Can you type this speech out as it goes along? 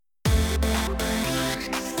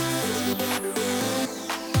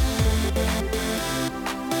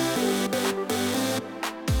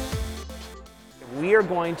are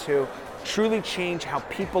going to truly change how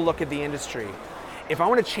people look at the industry, if I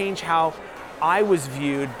want to change how I was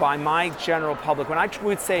viewed by my general public, when I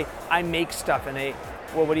would say I make stuff and they,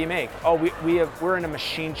 well, what do you make? Oh, we're in a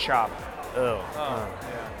machine shop. Yeah.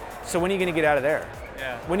 So when are you going to get out of there?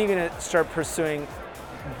 Yeah. When are you going to start pursuing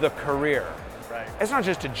the career? Right. It's not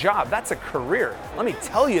just a job, that's a career. Let me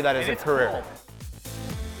tell you that is a career. Cool.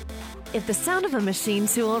 If the sound of a machine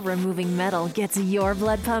tool removing metal gets your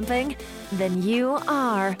blood pumping, then you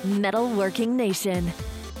are Metalworking Nation.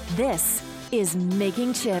 This is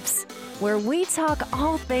Making Chips, where we talk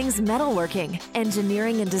all things metalworking,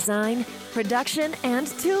 engineering and design, production and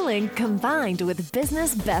tooling combined with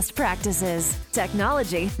business best practices,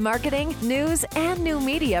 technology, marketing, news, and new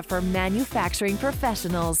media for manufacturing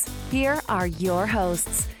professionals. Here are your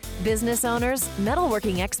hosts, business owners,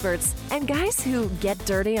 metalworking experts, and guys who get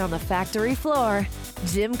dirty on the factory floor,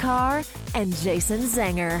 Jim Carr and Jason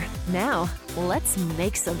Zenger. Now, let's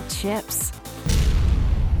make some chips.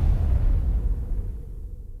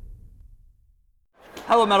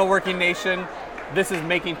 Hello, Metalworking Nation. This is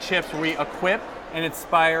Making Chips, where we equip and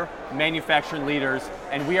inspire manufacturing leaders.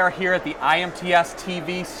 And we are here at the IMTS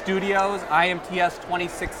TV studios, IMTS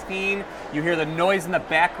 2016. You hear the noise in the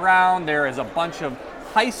background. There is a bunch of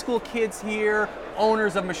high school kids here,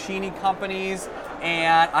 owners of machining companies,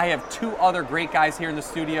 and I have two other great guys here in the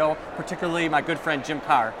studio, particularly my good friend Jim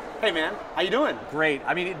Carr. Hey man, how you doing? Great.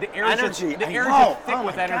 I mean, the air Energy. is thick Oh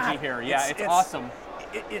with my energy God. here. Yeah, it's awesome.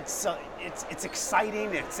 It's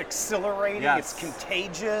exciting. It's exhilarating. Yes. It's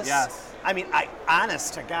contagious. Yes. I mean,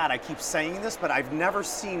 honest to God, I keep saying this, but I've never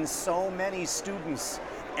seen so many students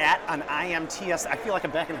at an IMTS. I feel like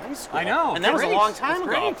I'm back in high school. I know. And that was a Great. long time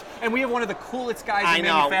That's ago. great. And we have one of the coolest guys I in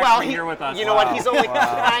know. manufacturing here with us. You know what? He's only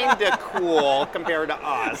kind of cool compared to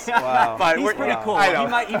us. Wow. But He's pretty cool. I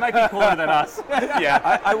know. He might be cooler than us.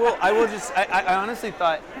 Yeah. I will just, I honestly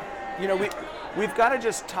thought, we've got to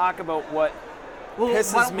just talk about what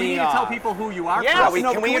pisses we me need to off. tell people who you are. Yeah, first.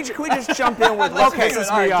 can we just jump in with what Okay,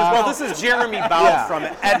 pisses all right, me off? well, this is Jeremy Bout from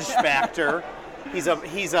Edge Factor. He's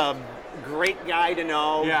a great guy to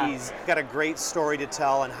know. Yeah. He's got a great story to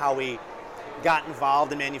tell and how he got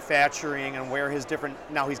involved in manufacturing and where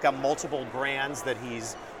now he's got multiple brands that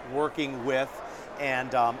he's working with.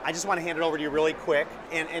 And I just want to hand it over to you really quick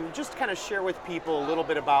and just kind of share with people a little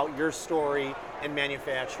bit about your story in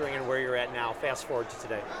manufacturing and where you're at now. Fast forward to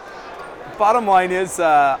today. Bottom line is,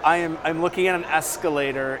 I'm looking at an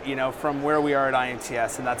escalator, from where we are at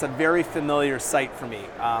IMTS, and that's a very familiar sight for me.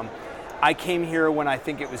 I came here when I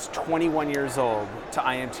think it was 21 years old to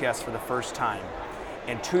IMTS for the first time,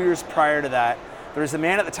 and 2 years prior to that, there was a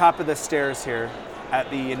man at the top of the stairs here at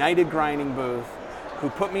the United Grinding booth who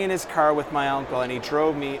put me in his car with my uncle, and he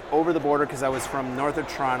drove me over the border because I was from north of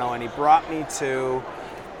Toronto, and he brought me to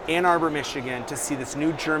Ann Arbor, Michigan to see this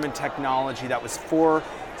new German technology that was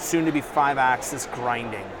soon to be 5-axis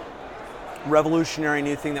grinding. Revolutionary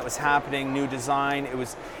new thing that was happening, new design. It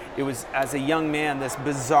was as a young man, this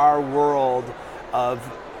bizarre world of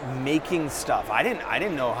making stuff. I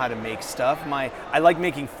didn't know how to make stuff. I like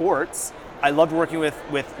making forts. I loved working with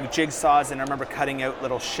jigsaws, and I remember cutting out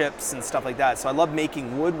little ships and stuff like that. So I love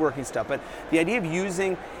making woodworking stuff. But the idea of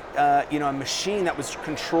using a machine that was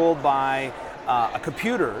controlled by a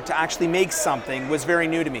computer to actually make something was very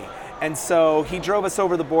new to me. And so he drove us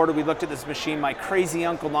over the border. We looked at this machine. My crazy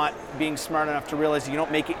uncle, not being smart enough to realize you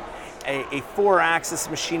don't make a 4-axis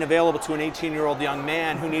machine available to an 18-year-old young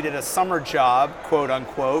man who needed a summer job, quote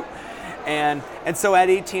unquote. And so at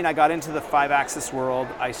 18, I got into the 5-axis world.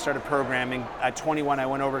 I started programming. At 21, I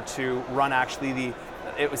went over to run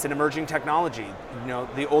it was an emerging technology.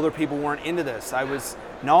 The older people weren't into this. I was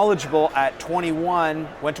knowledgeable at 21,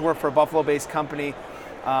 went to work for a Buffalo-based company.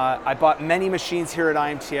 I bought many machines here at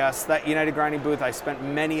IMTS. That United Grinding booth, I spent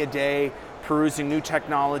many a day perusing new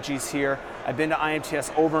technologies here. I've been to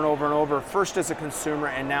IMTS over and over and over, first as a consumer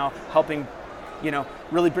and now helping,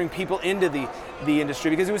 really bring people into the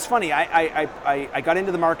industry. Because it was funny, I got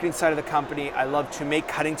into the marketing side of the company. I love to make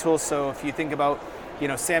cutting tools. So if you think about,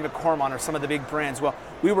 Sandvik Cormon or some of the big brands, well,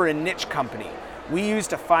 we were a niche company. We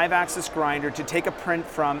used a 5-axis grinder to take a print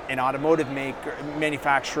from an automotive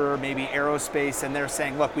manufacturer, maybe aerospace, and they're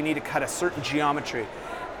saying, look, we need to cut a certain geometry.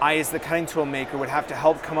 I, as the cutting tool maker, would have to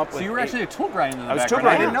help come up with. So you were actually a tool grinder in the I was background. tool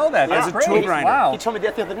grinder. I didn't know that. I was That's a tool great. grinder. Wow. He told me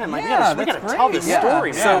that the other day. I'm like, Yeah, we got that's to tell great. this Yeah.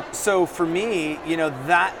 story. Yeah. So for me,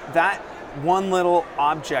 that one little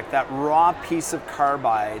object, that raw piece of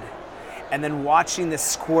carbide, and then watching the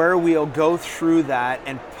square wheel go through that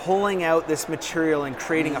and pulling out this material and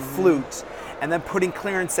creating a flute, and then putting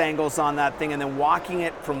clearance angles on that thing, and then walking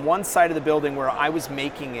it from one side of the building where I was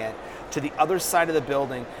making it to the other side of the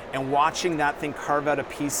building and watching that thing carve out a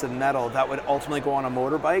piece of metal that would ultimately go on a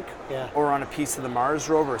motorbike or on a piece of the Mars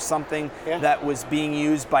rover or something that was being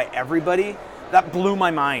used by everybody, that blew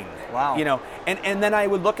my mind. Wow. You know, and then I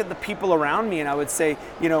would look at the people around me and I would say,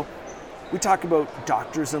 you know, we talk about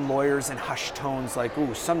doctors and lawyers in hushed tones like,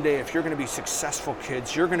 ooh, someday if you're going to be successful,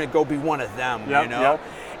 kids, you're going to go be one of them, you know?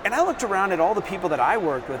 And I looked around at all the people that I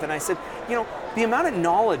worked with and I said, you know, the amount of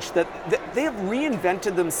knowledge that they have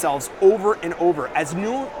reinvented themselves over and over as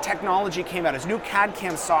new technology came out, as new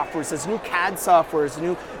CAD/CAM softwares, as new CAD software, as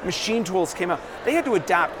new machine tools came out, they had to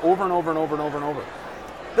adapt over and over and over and over and over.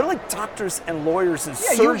 They're like doctors and lawyers and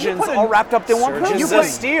surgeons all wrapped up in one person. Surgeons of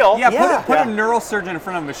steel. Put a neurosurgeon in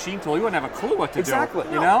front of a machine tool, you wouldn't have a clue what to do. Exactly.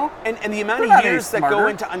 You know? And the amount of years that go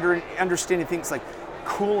into understanding things like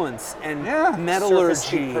coolants and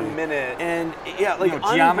metallurgy per minute and like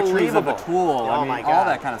geometries of a tool. Oh, I mean, my all God.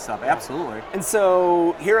 that kind of stuff. Absolutely. And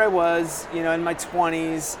so here I was, you know, in my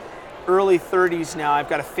 20s, early 30s now. I've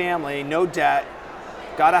got a family, no debt,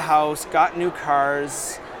 got a house, got new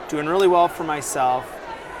cars, doing really well for myself.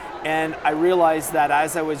 And I realized that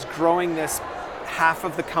as I was growing this half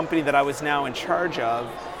of the company that I was now in charge of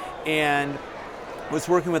and was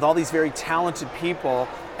working with all these very talented people,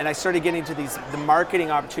 and I started getting to the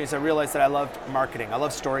marketing opportunities, I realized that I loved marketing. I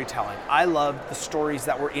love storytelling. I loved the stories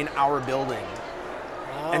that were in our building.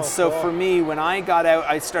 And so for me, when I got out,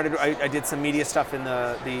 I did some media stuff in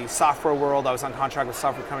the software world. I was on contract with a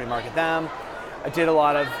software company to market them. I did a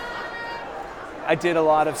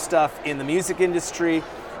lot of stuff in the music industry,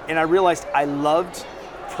 and I realized I loved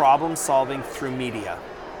problem solving through media.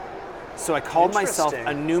 So I called myself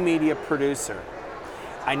a new media producer.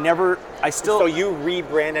 So you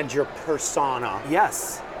rebranded your persona.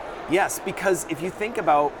 Yes, because if you think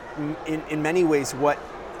about, in many ways, what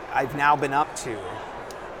I've now been up to,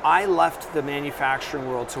 I left the manufacturing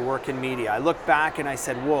world to work in media. I look back and I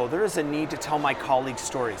said, whoa, there is a need to tell my colleagues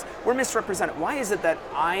stories. We're misrepresented. Why is it that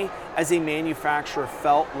I, as a manufacturer,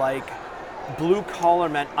 felt like blue collar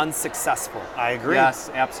meant unsuccessful? I agree. Yes,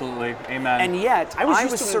 absolutely. Amen. And yet, I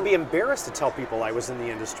was used to be embarrassed to tell people I was in the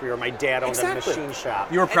industry or my dad owned a machine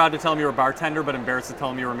shop. You were proud to tell them you were a bartender, but embarrassed to tell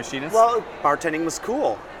them you were a machinist? Well, bartending was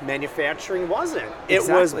cool. Manufacturing wasn't. It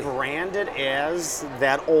was branded as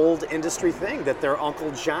that old industry thing that their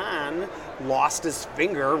Uncle John lost his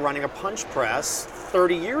finger running a punch press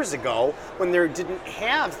 30 years ago when they didn't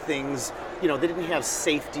have things, you know, they didn't have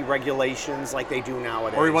safety regulations like they do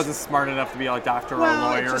nowadays. Or he wasn't smart enough to be a doctor or a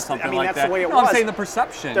lawyer or something like that's that. the way it no, was. I'm saying the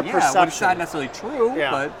perception. The perception. Well, it's not necessarily true,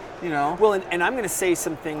 but, you know. Well, and I'm going to say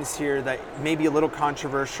some things here that may be a little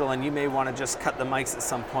controversial, and you may want to just cut the mics at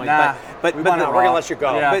some point. Nah, but we're going to let you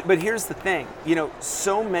go. Yeah. But here's the thing. You know,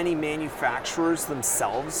 so many manufacturers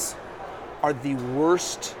themselves are the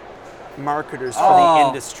worst marketers for the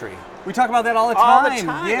industry. We talk about that all the time. All the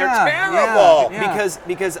time. Yeah, They're terrible. Yeah.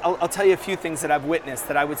 Because I'll tell you a few things that I've witnessed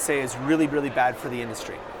that I would say is really, really bad for the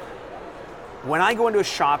industry. When I go into a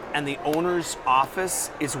shop and the owner's office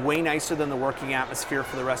is way nicer than the working atmosphere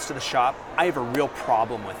for the rest of the shop, I have a real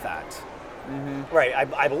problem with that. Mm-hmm. Right,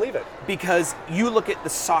 I believe it. Because you look at the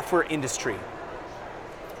software industry,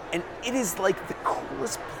 and it is like the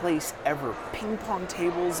coolest place ever. Ping pong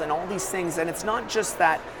tables and all these things, and it's not just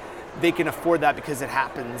that they can afford that because it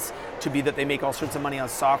happens to be that they make all sorts of money on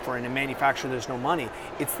software, and in manufacturing there's no money.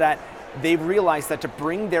 It's that they've realized that to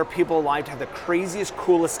bring their people alive, to have the craziest,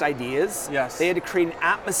 coolest ideas, they had to create an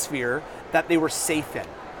atmosphere that they were safe in.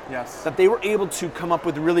 Yes. That they were able to come up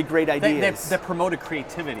with really great ideas. That promoted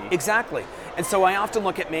creativity. Exactly. And so I often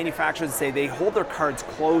look at manufacturers and say they hold their cards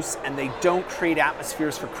close and they don't create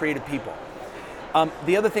atmospheres for creative people.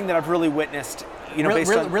 The other thing that I've really witnessed, you know,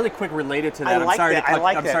 really quick related to that. I'm sorry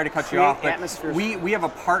to cut you off. But we have a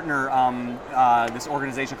partner, this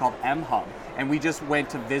organization called M-Hub, and we just went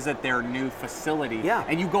to visit their new facility. Yeah.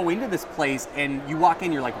 And you go into this place and you walk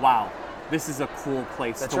in, you're like, wow, this is a cool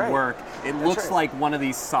place to work. It looks like one of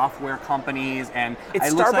these software companies, and it's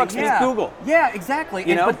it Starbucks looks like, with Google. Yeah, exactly.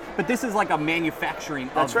 You know? But this is like a manufacturing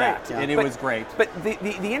of that, and it was great. But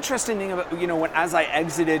the interesting thing about, you know, as I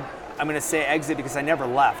exited, I'm going to say exit because I never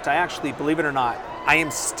left. I actually, believe it or not, I am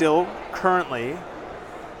still currently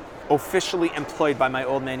officially employed by my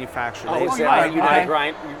old manufacturer.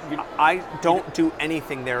 I don't do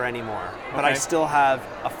anything there anymore, but I still have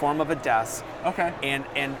a form of a desk. Okay.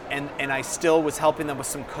 And I still was helping them with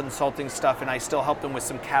some consulting stuff, and I still helped them with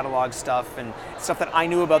some catalog stuff and stuff that I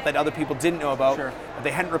knew about that other people didn't know about, Sure. that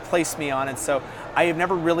they hadn't replaced me on. And so I have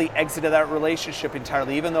never really exited that relationship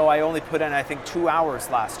entirely, even though I only put in, I think, 2 hours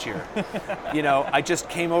last year. I just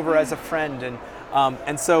came over as a friend,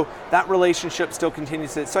 and so that relationship still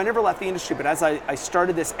continues. So I never left the industry, but as I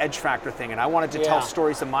started this Edge Factor thing, and I wanted to tell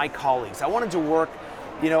stories of my colleagues, I wanted to work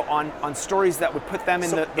on stories that would put them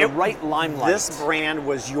in the right limelight. This brand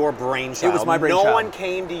was your brainchild. It was my brainchild. No one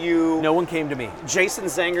came to you. No one came to me. Jason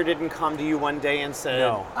Zanger didn't come to you one day and said,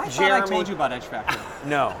 No. I thought Jeremy, I told you about Edge Factor.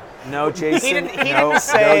 No, Jason. He didn't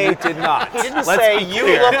say. No, you did not. He didn't Let's say be you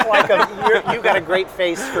clear. look like you got a great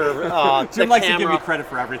face for Jim the likes camera. to give me credit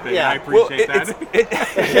for everything. Yeah. I appreciate that.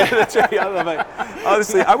 Yeah, that's right. I love it.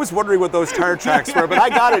 Honestly, I was wondering what those tire tracks were, but I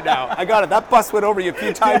got it now. I got it. That bus went over you a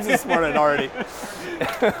few times this morning already.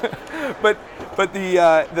 but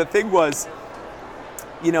the thing was,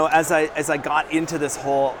 as I got into this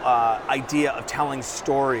whole idea of telling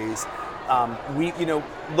stories, we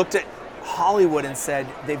looked at Hollywood and said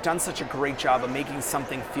they've done such a great job of making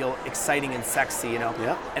something feel exciting and sexy,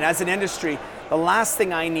 Yeah. And as an industry, the last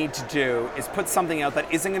thing I need to do is put something out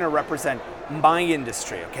that isn't going to represent my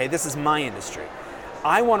industry, okay? This is my industry.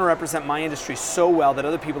 I want to represent my industry so well that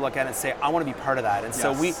other people look at it and say, I want to be part of that. And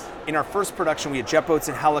so in our first production, we had jet boats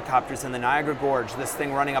and helicopters in the Niagara Gorge, this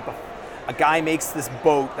thing running up a guy makes this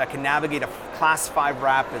boat that can navigate a class 5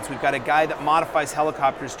 rapids. We've got a guy that modifies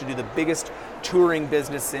helicopters to do the biggest touring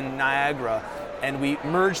business in Niagara. And we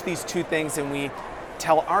merge these two things and we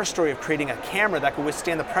tell our story of creating a camera that can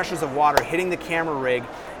withstand the pressures of water, hitting the camera rig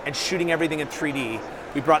and shooting everything in 3D.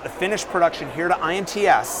 We brought the finished production here to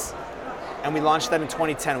IMTS and we launched that in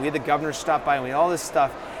 2010. We had the governor stop by and we had all this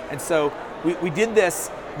stuff. And so we did this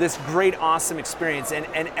great, awesome experience, and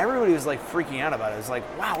everybody was like freaking out about it. It was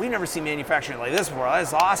like, wow, we've never seen manufacturing like this before.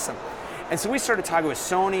 That's awesome. And so we started talking with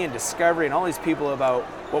Sony and Discovery and all these people about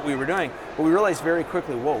what we were doing, but we realized very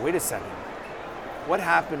quickly, whoa, wait a second. What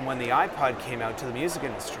happened when the iPod came out to the music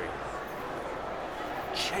industry?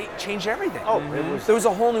 Changed everything. Oh, there was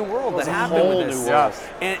a whole new world that happened with this. Yes.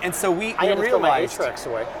 And so we I had to throw my realized. 8-tracks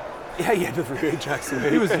away. Yeah, you had to throw your 8-tracks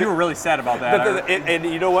away. You were really sad about that. And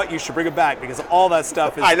you know what? You should bring it back because all that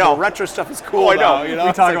stuff is. I know. The retro stuff is cool. Oh, I know. Now, we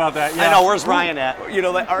It's talk like, about that. Yeah. I know, where's Ryan at? The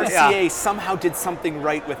RCA somehow did something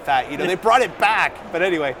right with that. They brought it back. But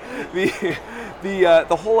anyway,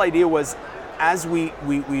 the whole idea was, as we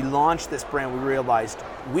launched this brand, we realized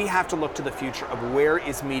we have to look to the future of where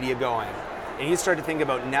is media going. And you start to think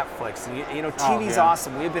about Netflix, and TV's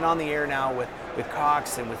awesome. We've been on the air now with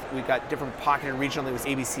Cox, and we've got different pocketed regionally with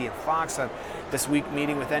ABC and Fox. This week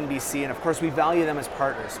meeting with NBC, and of course we value them as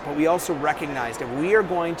partners. But we also recognized if we are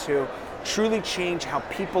going to truly change how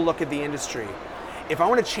people look at the industry, if I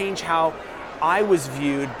want to change how I was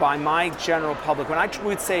viewed by my general public, when I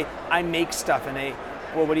would say I make stuff, and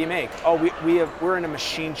well, what do you make? Oh, we're in a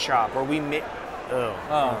machine shop, or we make.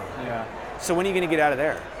 Yeah. So when are you going to get out of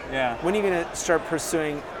there? Yeah. When are you going to start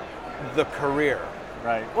pursuing the career?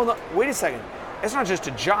 Right. Well, no, wait a second. It's not just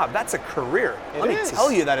a job. That's a career. Let me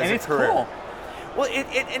tell you that And is it's a career. cool. Well,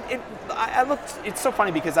 I looked. It's so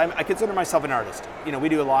funny because I consider myself an artist. We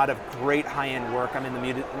do a lot of great high-end work. I'm in the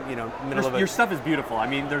middle of it. Your stuff is beautiful. I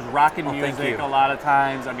mean, there's rockin' thank music you. a lot of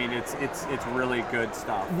times. I mean, it's really good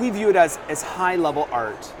stuff. We view it as high-level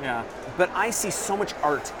art. Yeah. But I see so much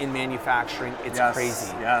art in manufacturing. It's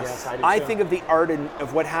crazy. Yes. I do I too. think of the art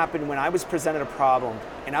of what happened when I was presented a problem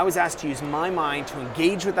and I was asked to use my mind to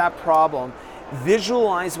engage with that problem,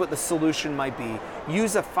 visualize what the solution might be,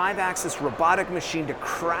 use a 5-axis robotic machine to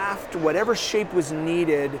craft whatever shape was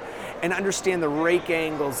needed, and understand the rake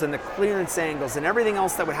angles and the clearance angles and everything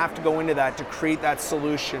else that would have to go into that to create that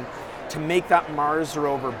solution to make that Mars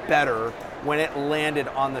rover better when it landed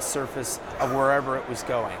on the surface of wherever it was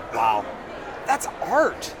going. Wow. That's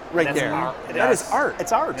art right there. art. That is art.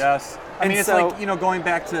 It's art. Yes. I And mean, it's so- like, going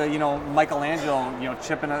back to, Michelangelo,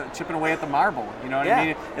 chipping away at the marble. You know what I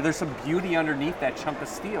mean? And there's some beauty underneath that chunk of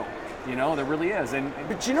steel. There really is.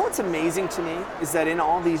 But you know what's amazing to me is that in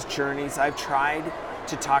all these journeys, I've tried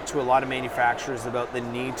to talk to a lot of manufacturers about the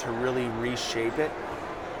need to really reshape it.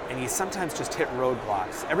 And you sometimes just hit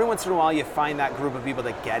roadblocks. Every once in a while you find that group of people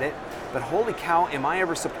that get it, but holy cow, am I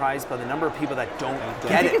ever surprised by the number of people that don't Do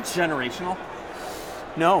get you think it? it's generational?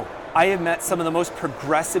 No. I have met some of the most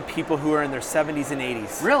progressive people who are in their 70s and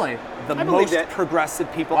 80s. Really? The I believe most that.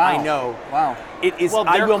 progressive people Wow. I know. Wow. It is. Well,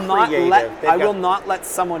 I they're will not creative. let. They've I got- will not let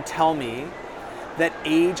someone tell me that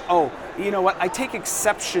age. Oh, you know what? I take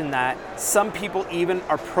exception that some people even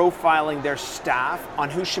are profiling their staff on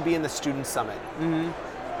who should be in the student summit.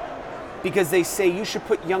 because they say you should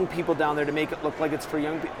put young people down there to make it look like it's for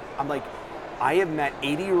young people. I'm like, I have met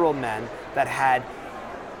 80-year-old men that had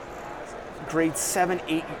grade 7,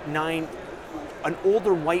 8, 9, an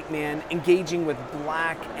older white man engaging with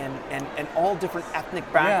black and all different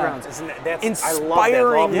ethnic backgrounds.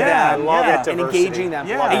 Inspiring them I love that and diversity. engaging them.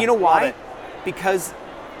 Yeah. And you know Love why? it. Because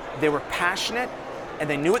they were passionate and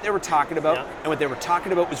they knew what they were talking about, and what they were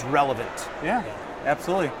talking about was relevant. Yeah,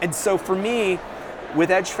 absolutely. And so for me, with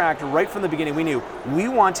Edge Factor, right from the beginning, we knew we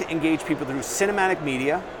want to engage people through cinematic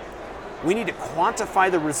media. We need to quantify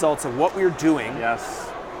the results of what we're doing. Yes.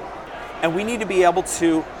 And we need to be able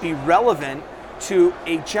to be relevant to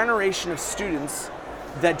a generation of students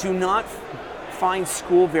that do not find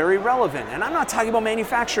school very relevant. And I'm not talking about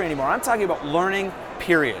manufacturing anymore. I'm talking about learning,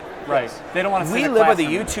 period. Right. They don't want to sit We in a live with a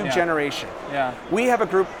classroom. YouTube Yeah. generation. Yeah. We have a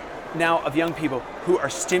group now of young people who are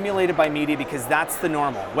stimulated by media because that's the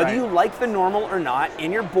normal. Whether Right. you like the normal or not,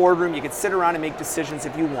 in your boardroom, you can sit around and make decisions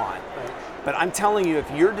if you want. But I'm telling you, if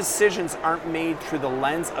your decisions aren't made through the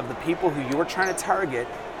lens of the people who you are trying to target,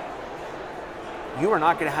 you are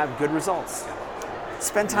not going to have good results.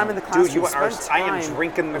 Spend time in the classroom. Dude, I am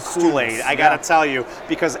drinking the with Kool-Aid. students. I gotta tell you,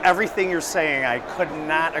 because everything you're saying, I could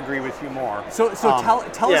not agree with you more. So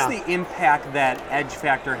tell yeah. us the impact that Edge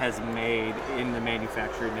Factor has made in the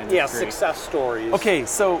manufacturing industry. Yeah, success stories. Okay,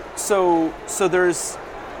 so there's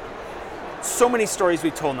so many stories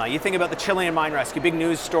we've told now. You think about the Chilean mine rescue, big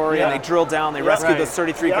news story, and Yeah. they drilled down, they Yeah. rescued Right. those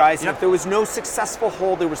 33 Yep. guys, and Yep. if there was no successful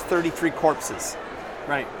hole, there was 33 corpses.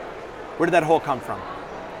 Right. Where did that hole come from?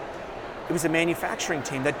 It was a manufacturing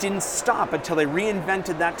team that didn't stop until they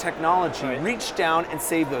reinvented that technology, Right. reached down and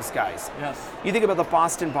saved those guys. Yes. You think about the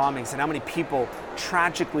Boston bombings and how many people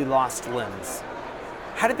tragically lost limbs.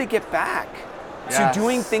 How did they get back Yes. to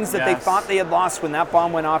doing things that they Yes. thought they had lost when that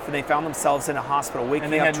bomb went off and they found themselves in a hospital And waking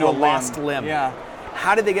they up had to no a lost limb? Yeah.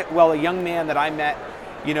 How did they get, well, a young man that I met,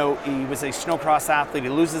 you know, he was a snowcross athlete, he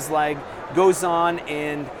loses his leg, goes on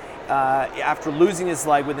and after losing his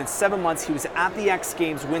leg, within 7 months, he was at the X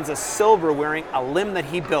Games, wins a silver wearing a limb that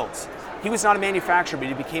he built. He was not a manufacturer, but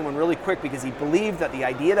he became one really quick because he believed that the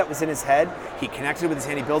idea that was in his head, he connected with his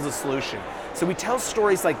hand, he builds a solution. So we tell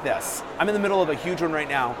stories like this. I'm in the middle of a huge one right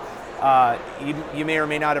now. You may or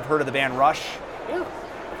may not have heard of the band Rush. Yeah, of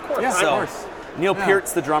course. Yeah, So, of course. Neil Yeah.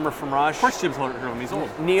 Peart's the drummer from Rush. Of course Jim's heard him. He's old.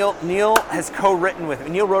 Neil has co-written with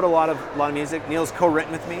me. Neil wrote a lot of music. Neil's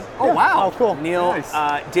co-written with me. Oh, wow. Oh, cool. Neil Nice.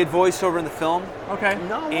 did voiceover in the film. Okay.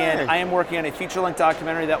 No way. And I am working on a feature-length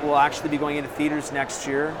documentary that will actually be going into theaters next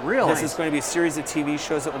year. Really? This is going to be a series of TV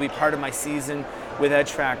shows that will be part of my season with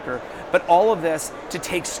Edge Factor. But all of this to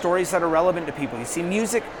take stories that are relevant to people. You see,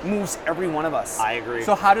 music moves every one of us. I agree.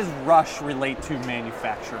 So how does Rush relate to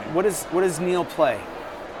manufacturing? What does Neil play?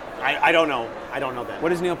 I don't know. I don't know that. What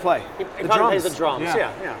does Neil play? He probably plays the drums.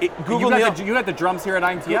 Yeah. Yeah. Google Neil. You got the drums here at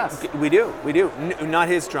IMTS. We do. Not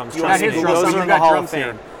his drums. You trust got his me. drums, Those so are in you the got Hall drums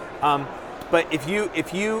of Fame. But if you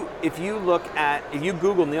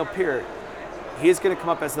Google Neil Peart, he is going to come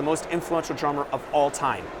up as the most influential drummer of all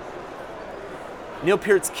time. Neil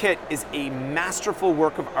Peart's kit is a masterful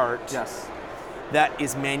work of art Yes. that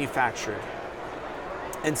is manufactured.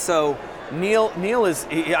 And so Neil is,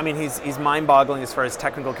 he's mind-boggling as far as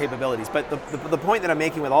technical capabilities. But the point that I'm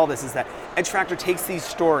making with all this is that Edge Factor takes these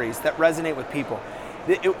stories that resonate with people.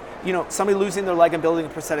 Somebody losing their leg and building a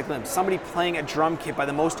prosthetic limb, somebody playing a drum kit by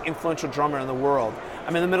the most influential drummer in the world.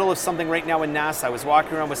 I'm in the middle of something right now in NASA. I was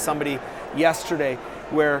walking around with somebody yesterday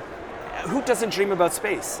who doesn't dream about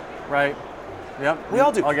space? Right. Yep. We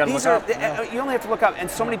all do. I gotta These look are, up. Yeah. You only have to look up. And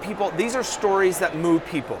so many people, these are stories that move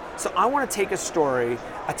people. So I want to take a story,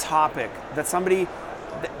 a topic that somebody,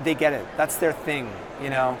 they get it. That's their thing, you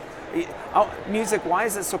know. Music, why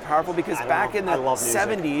is it so powerful? Because back in the I love music.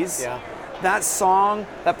 70s, Yeah. that song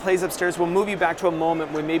that plays upstairs will move you back to a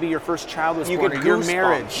moment when maybe your first child was You born, get or your goosebumps.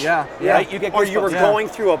 marriage. Yeah. Right? You get Or you were goosebumps. Yeah. going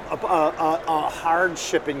through a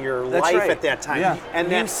hardship in your That's life right. at that time. Yeah. And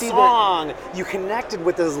You that see song, you connected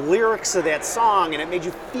with the lyrics of that song, and it made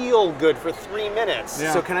you feel good for 3 minutes.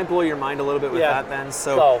 Yeah. So can I blow your mind a little bit with Yeah. that then?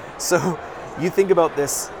 Go. So you think about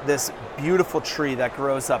this beautiful tree that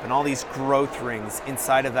grows up and all these growth rings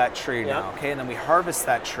inside of that tree Yeah. now, okay? And then we harvest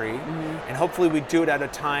that tree, and hopefully we do it at a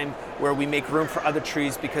time where we make room for other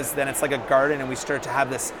trees, because then it's like a garden and we start to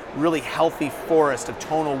have this really healthy forest of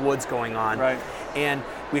tonal woods going on. Right. And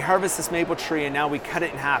we harvest this maple tree and now we cut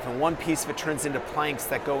it in half, and one piece of it turns into planks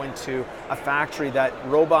that go into a factory that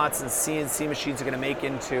robots and CNC machines are going to make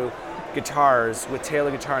into guitars with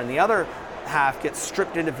Taylor guitar, and the other half gets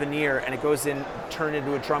stripped into veneer and it goes in, turned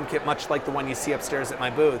into a drum kit, much like the one you see upstairs at my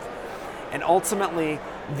booth. And ultimately,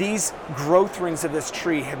 these growth rings of this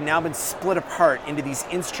tree have now been split apart into these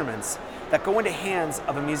instruments that go into hands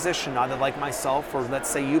of a musician, either like myself or let's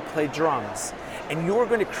say you play drums, and you're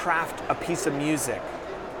going to craft a piece of music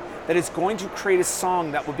that is going to create a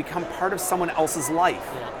song that will become part of someone else's life.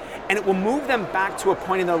 And it will move them back to a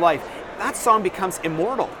point in their life. That song becomes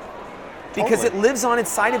immortal because it lives on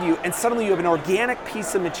inside of you, and suddenly you have an organic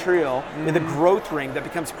piece of material with a growth ring that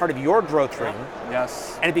becomes part of your growth ring.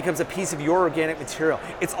 Yes. And it becomes a piece of your organic material.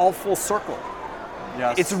 It's all full circle.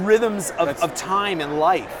 Yes. It's rhythms of time and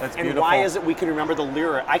life. That's And beautiful. why is it we can remember the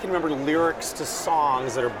lyric? I can remember the lyrics to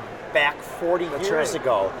songs that are back 40 years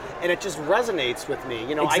ago, and it just resonates with me.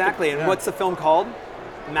 You know, Exactly. And what's the film called?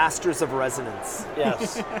 Masters of Resonance.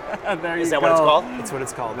 Yes. There you Is that go. what it's called? That's what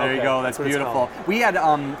it's called. There you go. That's what it's beautiful. called. We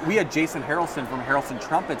had Jason Harrelson from Harrelson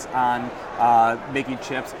Trumpets on making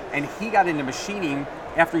chips, and he got into machining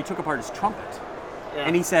after he took apart his trumpet. Yeah.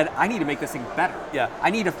 And he said, I need to make this thing better. Yeah.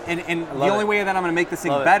 I need to, and the love only it. way that I'm going to make this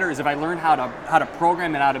thing Love it. better is if I learn how to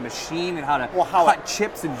program and how to machine and how to cut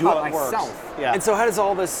chips and do how it it works. myself. Yeah. And so how does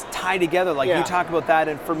all this tie together? Like you talk about that,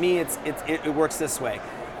 and for me, it works this way.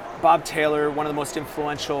 Bob Taylor, one of the most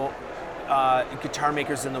influential guitar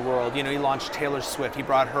makers in the world. You know, he launched Taylor Swift. He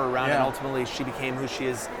brought her around, and ultimately she became who she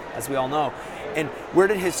is, as we all know. And where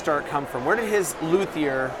did his start come from? Where did his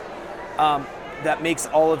luthier that makes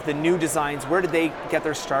all of the new designs, where did they get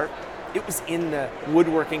their start? It was in the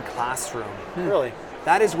woodworking classroom. Really?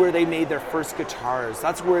 That is where they made their first guitars.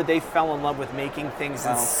 That's where they fell in love with making things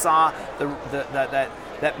and saw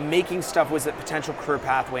that making stuff was a potential career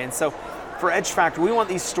pathway. And so for Edge Factor, we want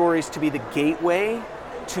these stories to be the gateway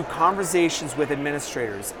to conversations with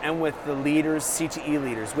administrators and with the leaders, CTE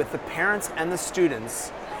leaders, with the parents and the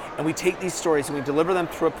students. And we take these stories and we deliver them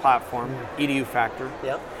through a platform, EDU Factor.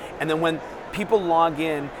 Yep. And then when people log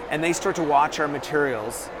in and they start to watch our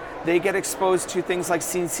materials, they get exposed to things like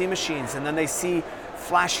CNC machines, and then they see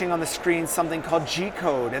flashing on the screen something called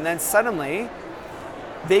G-code, and then suddenly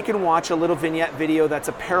they can watch a little vignette video that's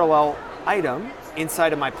a parallel item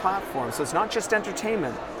inside of my platform. So it's not just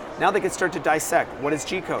entertainment. Now they can start to dissect. What is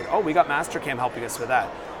G-code? Oh, we got Mastercam helping us with that.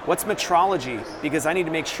 What's metrology? Because I need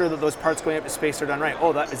to make sure that those parts going up to space are done right.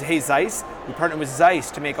 Oh, that is Zeiss. We partnered with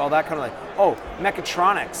Zeiss to make all that kind of like. Oh,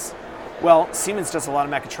 mechatronics. Well, Siemens does a lot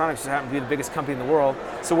of mechatronics, which happens to be the biggest company in the world.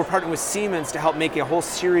 So we're partnering with Siemens to help make a whole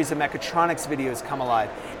series of mechatronics videos come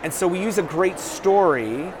alive. And so we use a great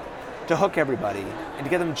story to hook everybody and to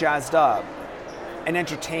get them jazzed up and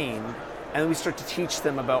entertained. And then we start to teach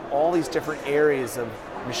them about all these different areas of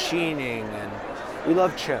machining, and we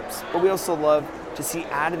love chips, but we also love to see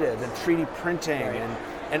additive and 3D printing,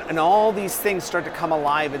 and all these things start to come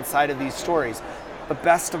alive inside of these stories. But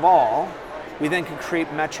best of all, we then can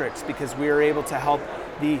create metrics because we are able to help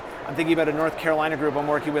I'm thinking about a North Carolina group I'm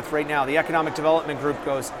working with right now. The economic development group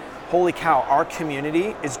goes, holy cow, our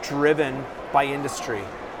community is driven by industry.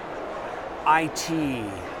 IT,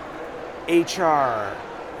 HR,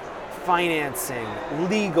 financing,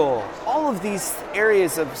 legal, all of these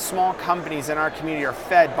areas of small companies in our community are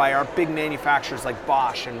fed by our big manufacturers like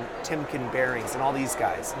Bosch and Timken Bearings and all these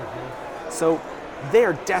guys. So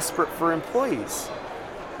they're desperate for employees.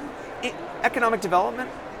 Economic development,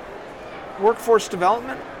 workforce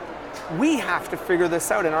development, we have to figure this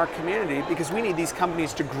out in our community because we need these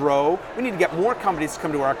companies to grow. We need to get more companies to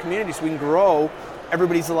come to our community so we can grow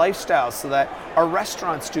everybody's lifestyle so that our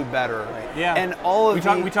restaurants do better. Yeah. And all of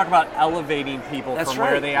we talk about elevating people from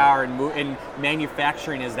where they are, and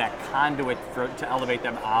manufacturing is that conduit to elevate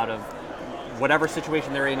them out of whatever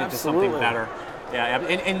situation they're in into something better. Yeah,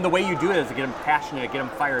 and the way you do it is to get them passionate, get them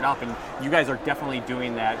fired up, and you guys are definitely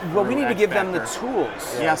doing that. Well, we need to give them the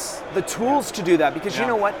tools. Yes. The tools to do that, because you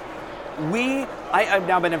know what? I've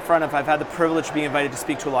now been I've had the privilege of being invited to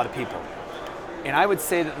speak to a lot of people. And I would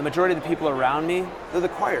say that the majority of the people around me, they're the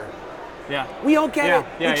choir. Yeah. We all get it.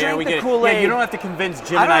 We drank the Kool-Aid. Yeah, you don't have to convince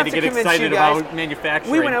Jim and I to get excited about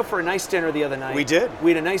manufacturing. We went out for a nice dinner the other night. We did.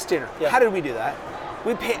 We had a nice dinner. Yeah. How did we do that?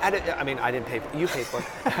 We paid. I didn't pay. You paid for it.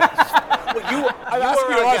 You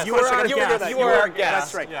were our guest.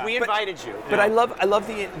 That's right. Yeah. We invited you. But I love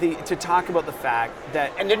the to talk about the fact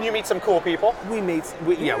that. And didn't you meet some cool people? We made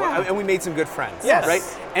and we made some good friends. Yes. Right.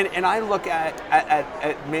 And I look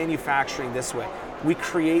at manufacturing this way. We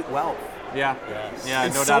create wealth. Yeah. Yes. Yeah.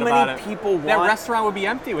 And no so doubt many about it. people want. That restaurant would be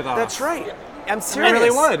empty without us. That's right. I'm serious. It really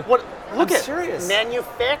would. Look I'm at serious.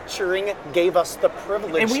 Manufacturing gave us the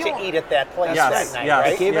privilege to eat at that place Yes, that night, yes.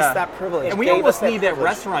 right? It gave us that privilege. And we gave almost us that need that privilege.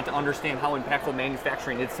 restaurant to understand how impactful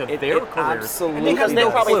manufacturing is to their careers. Absolutely. Because have they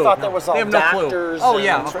no probably clue. thought there was all They have no clue. doctors Oh,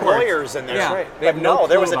 yeah, and of course. lawyers in there. Yeah. right. They have But no no,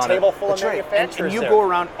 there clue was a about table it. full That's of right. manufacturers And you there. go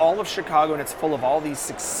around all of Chicago and it's full of all these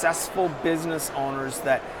successful business owners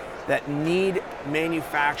that need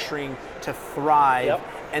manufacturing to thrive. Yep.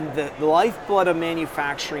 And the lifeblood of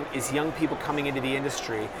manufacturing is young people coming into the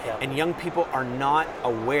industry, and young people are not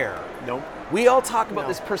aware. Nope. We all talk about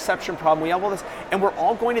this perception problem. We have all this, and we're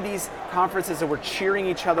all going to these conferences and we're cheering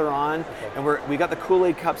each other on, and we got the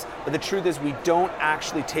Kool-Aid cups. But the truth is, we don't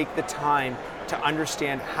actually take the time to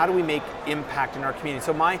understand how do we make impact in our community.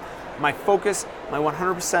 So my focus, my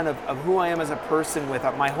 100% of who I am as a person with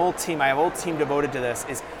my whole team, I have a whole team devoted to this,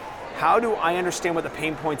 is how do I understand what the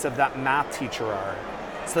pain points of that math teacher are,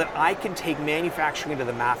 so that I can take manufacturing into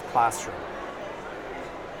the math classroom.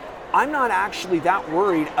 I'm not actually that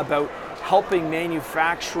worried about helping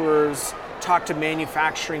manufacturers talk to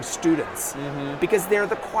manufacturing students, because they're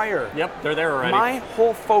the choir. Yep, they're there already. My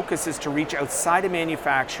whole focus is to reach outside of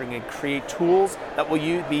manufacturing and create tools that will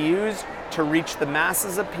be used to reach the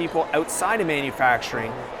masses of people outside of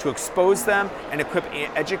manufacturing, to expose them and equip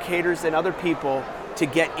educators and other people to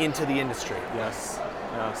get into the industry. Yes.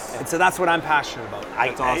 And so that's what I'm passionate about.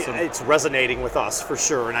 That's awesome. It's resonating with us for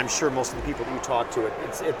sure, and I'm sure most of the people that you talk to,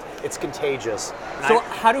 it's contagious. So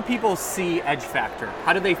how do people see Edge Factor?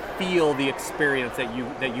 How do they feel the experience that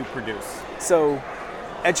you produce? So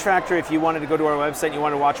Edge Factor, if you wanted to go to our website and you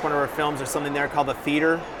want to watch one of our films, there's something there called The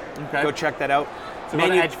Theater. Okay. Go check that out. So go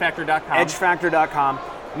to edgefactor.com. Edgefactor.com.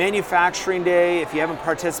 Manufacturing Day, if you haven't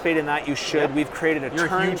participated in that, you should. Yep. We've created a You're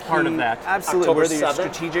a huge part of that. Absolutely. October We're the 7th.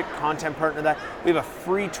 strategic content partner of that. We have a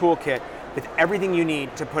free toolkit with everything you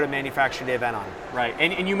need to put a Manufacturing Day event on. Right,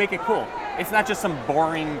 and you make it cool. It's not just some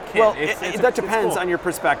boring kit. Well, It's that depends cool. on your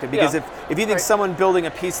perspective, because if you think someone building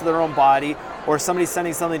a piece of their own body, or somebody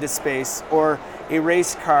sending something to space, or a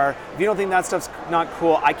race car, if you don't think that stuff's not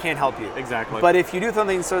cool, I can't help you. Exactly. But if you do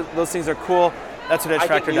something so those things are cool, that's what Edge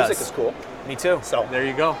Factor does. Music is cool. Me too. So There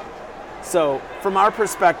you go. So from our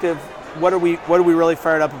perspective, what are we really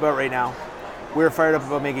fired up about right now? We're fired up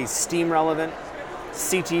about making STEAM relevant,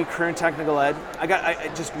 CTE, current technical ed.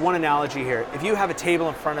 I just one analogy here. If you have a table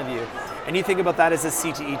in front of you and you think about that as a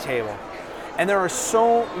CTE table, and there are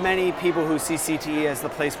so many people who see CTE as the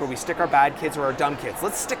place where we stick our bad kids or our dumb kids.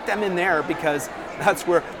 Let's stick them in there, because that's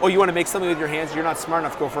where, you want to make something with your hands, you're not smart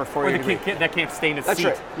enough to go for a 4-year degree. Or the kid that can't stay in its That's seat.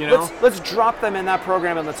 right. You know? Let's drop them in that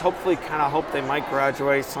program, and let's hopefully kind of hope they might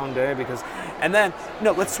graduate someday, and then,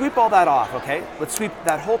 let's sweep all that off, okay? Let's sweep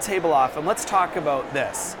that whole table off, and let's talk about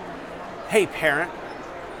this. Hey, parent,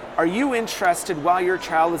 are you interested while your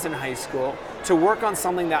child is in high school to work on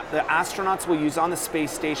something that the astronauts will use on the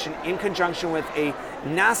space station in conjunction with a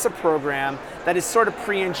NASA program that is sort of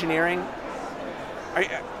pre-engineering?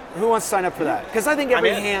 Who wants to sign up for that? Because I think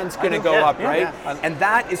every hand's going to go up, right? Yeah. And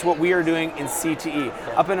that is what we are doing in CTE. Yeah.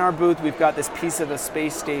 Up in our booth, we've got this piece of the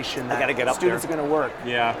space station that students are going to work.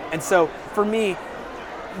 Yeah. And so for me,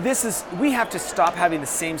 we have to stop having the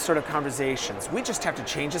same sort of conversations. We just have to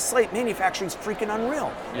change the slate. Manufacturing's freaking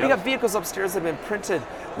unreal. Yep. We got vehicles upstairs that have been printed.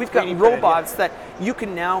 We've got robots that you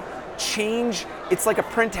can now change. It's like a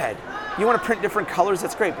print head. You want to print different colors,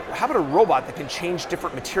 that's great. But how about a robot that can change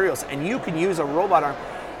different materials, and you can use a robot arm?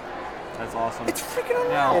 That's awesome. It's freaking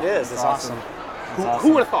unreal. Yeah. It is. It's awesome.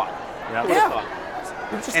 Who would have thought? Yep. Who would have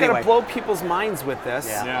thought? We've just got to blow people's minds with this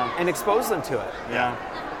and expose them to it. Yeah.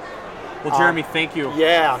 Well, Jeremy, thank you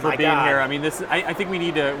for being here. I mean, I think we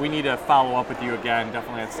need to follow up with you again,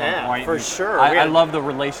 definitely at some point. For sure. I love the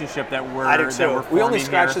relationship that we're forming. We only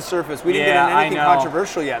scratched the surface. We didn't get into anything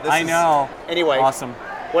controversial yet. I know. Anyway, awesome.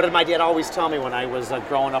 What did my dad always tell me when I was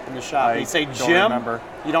growing up in the shop? He'd say, "Jim,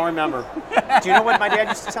 you don't remember." Do you know what my dad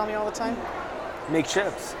used to tell me all the time? Make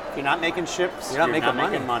chips. If you're not making chips, you're not making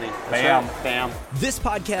money. Bam. Right. Bam. This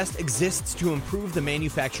podcast exists to improve the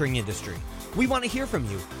manufacturing industry. We want to hear from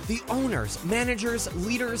you, the owners, managers,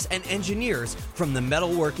 leaders, and engineers from the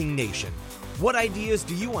metalworking nation. What ideas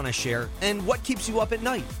do you want to share, and what keeps you up at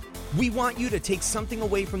night? We want you to take something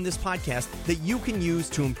away from this podcast that you can use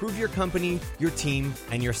to improve your company, your team,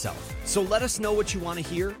 and yourself. So let us know what you want to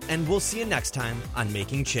hear, and we'll see you next time on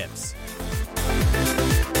Making Chips.